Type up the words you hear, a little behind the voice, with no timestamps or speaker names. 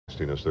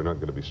nastiness, they're not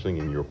going to be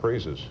singing your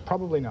praises.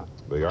 Probably not.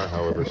 They are,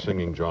 however,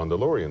 singing John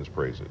Delorean's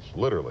praises.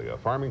 Literally, a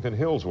Farmington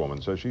Hills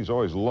woman says she's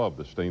always loved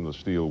the stainless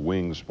steel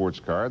winged sports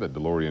car that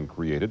Delorean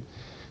created.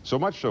 So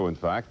much so, in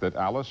fact, that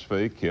Alice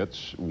Faye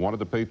Kitts wanted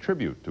to pay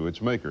tribute to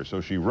its maker. So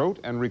she wrote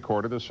and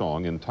recorded a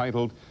song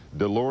entitled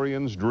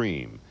Delorean's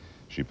Dream.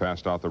 She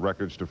passed out the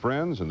records to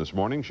friends, and this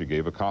morning she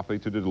gave a copy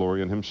to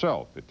DeLorean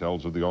himself. It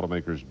tells of the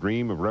automaker's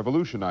dream of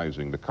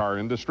revolutionizing the car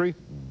industry,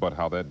 but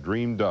how that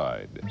dream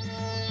died.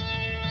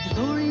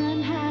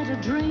 DeLorean had a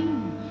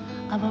dream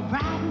of a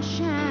bright and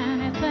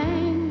shiny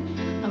thing,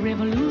 a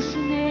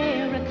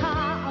revolutionary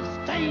car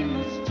of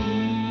stainless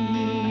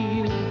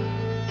steel.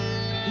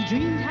 He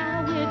dreamed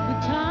how it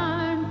would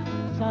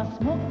turn, saw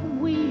smoke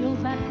from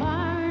wheels that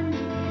burned,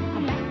 a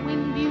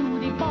black-winged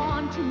beauty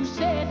born to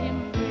set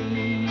him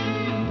free.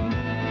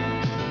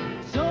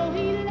 So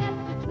he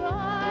left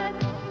Detroit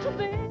to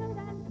build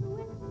and to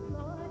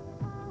exploit.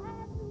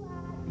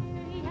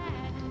 He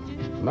had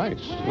to do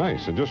Nice,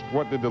 nice. And just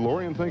what did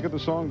DeLorean think of the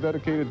song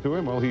dedicated to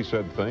him? Well, he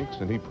said thanks,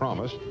 and he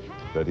promised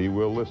that he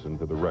will listen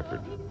to the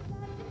record.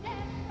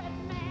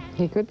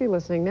 He could be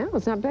listening now.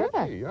 It's not bad.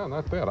 Hey, yeah,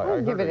 not bad.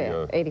 I'll give it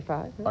an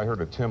 85. I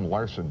heard a Tim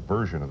Larson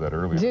version of that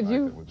earlier. Did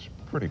you? It was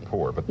pretty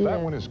poor, but Yeah.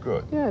 that one is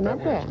good. Yeah, not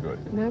that bad. One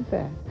is good. Not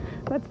bad.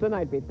 That's the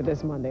Night Beat for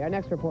this Monday. Our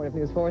next report of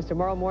news for us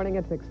tomorrow morning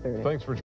at 6:30. Thanks for